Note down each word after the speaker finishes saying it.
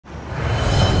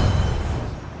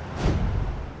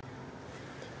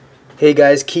Hey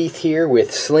guys, Keith here with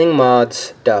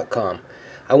SlingMods.com.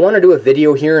 I want to do a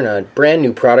video here on a brand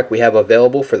new product we have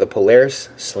available for the Polaris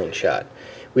Slingshot.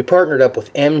 We partnered up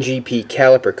with MGP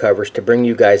Caliper covers to bring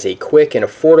you guys a quick and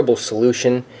affordable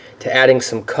solution to adding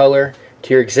some color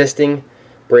to your existing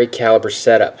brake caliper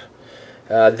setup.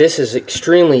 This is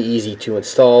extremely easy to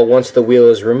install. Once the wheel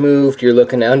is removed, you're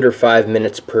looking at under 5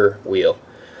 minutes per wheel.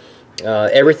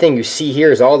 Everything you see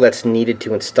here is all that's needed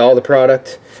to install the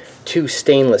product. 2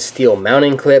 stainless steel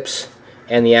mounting clips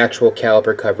and the actual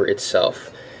caliper cover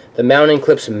itself. The mounting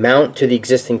clips mount to the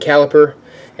existing caliper,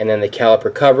 and then the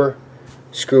caliper cover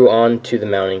screw on to the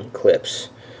mounting clips.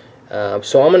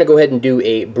 So I'm going to go ahead and do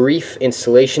a brief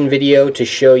installation video to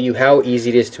show you how easy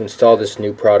it is to install this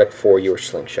new product for your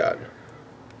Slingshot.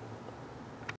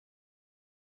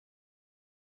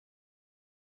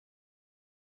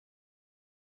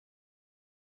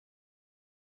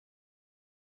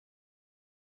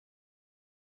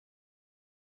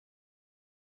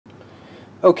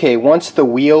 Okay, once the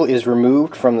wheel is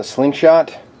removed from the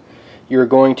Slingshot, you're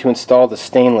going to install the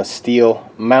stainless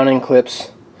steel mounting clips,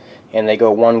 and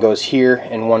one goes here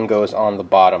and one goes on the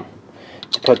bottom.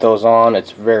 To put those on,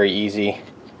 it's very easy.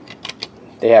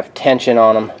 They have tension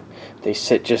on them. They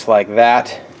sit just like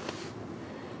that.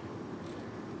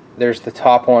 There's the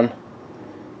top one.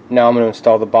 Now I'm going to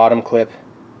install the bottom clip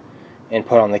and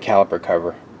put on the caliper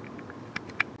cover.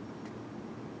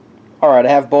 Alright, I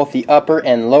have both the upper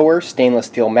and lower stainless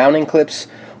steel mounting clips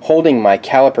holding my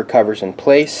caliper covers in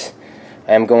place.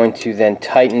 I am going to then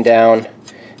tighten down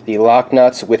the lock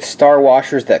nuts with star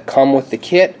washers that come with the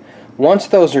kit. Once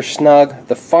those are snug,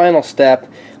 the final step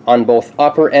on both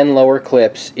upper and lower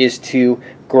clips is to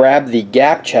grab the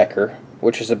gap checker,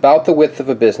 which is about the width of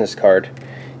a business card,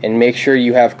 and make sure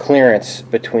you have clearance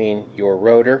between your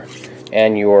rotor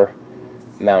and your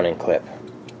mounting clip.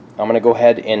 I'm going to go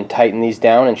ahead and tighten these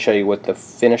down and show you what the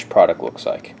finished product looks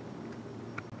like.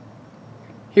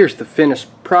 Here's the finished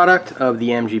product of the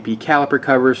MGP caliper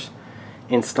covers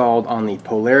installed on the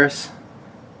Polaris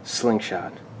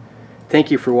Slingshot.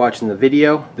 Thank you for watching the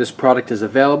video. This product is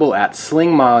available at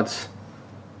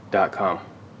SlingMods.com.